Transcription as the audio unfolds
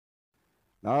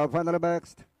Now finally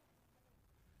next.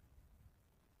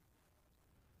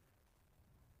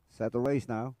 Set the race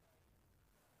now.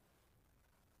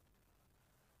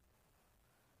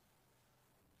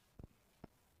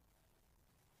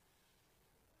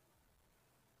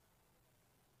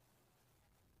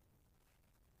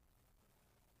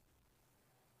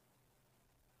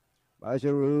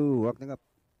 BASHEIRROU walking up.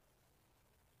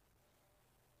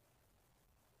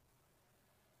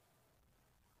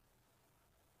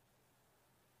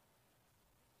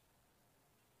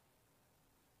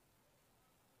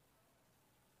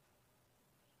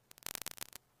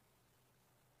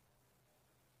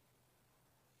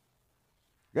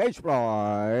 Gauge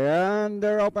fly, and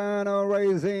they're open,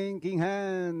 raising king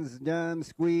hands. Jam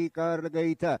squeak out the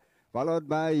gate, followed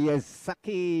by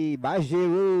Yasaki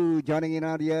BASHEIRROU joining in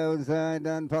on the outside,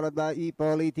 and followed by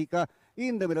Ipolitica.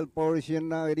 In the middle portion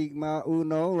now, Enigma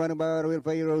Uno, running by Will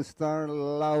Pharaoh Star,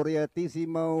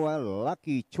 Laureatissimo,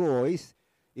 Lucky Choice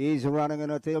is running in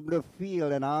a tail of the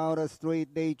field, and out of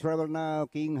straight they travel now.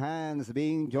 King Hands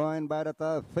being joined by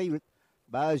the favorite.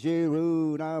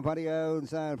 BASHEIRROU now on the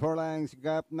outside, 4 lengths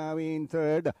gap now in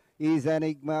third is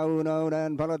Enigma Uno,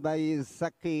 then followed by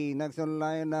Isaki. Next on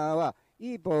line now,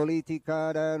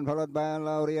 Ipolitica, then followed by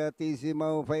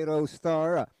Laureatissimo, Pharaoh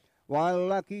Star. While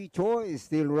Lucky Choice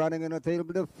still running in the tail of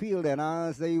the field, and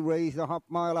as they race the half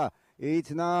mile,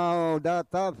 it's now the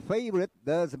top favorite.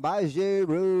 That's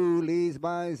BASHEIRROU, leads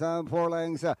by some 4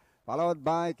 lengths. Followed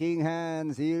by King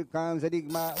Hands. Here comes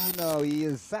Enigma Uno.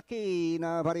 Izaki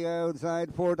now for the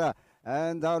outside fourth.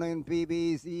 And down in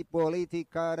PB's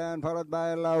Ipolitica. And followed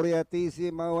by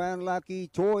Laureatissimo and Lucky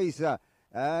Choice.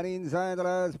 And inside the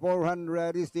last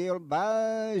 400 is still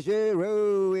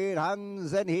BASHEIRROU. It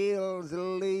hands and heels.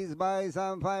 Leads by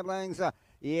some 5 lengths.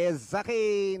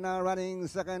 Izaki now running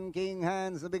second. King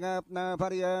Hands big up now for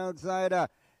the outside.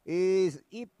 Is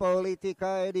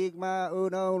Ipolitica, Enigma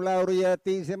Uno,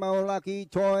 Laureatissimo, Lucky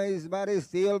Choice, but it's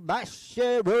still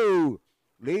BASHEIRROU.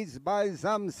 Leads by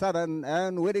some 7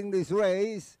 and winning this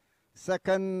race.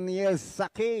 Second,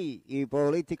 Yasaki,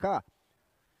 Ipolitica.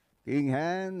 King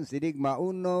Hands, Enigma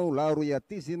Uno,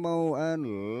 Laureatissimo,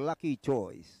 and Lucky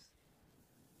Choice.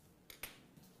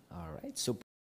 All right, so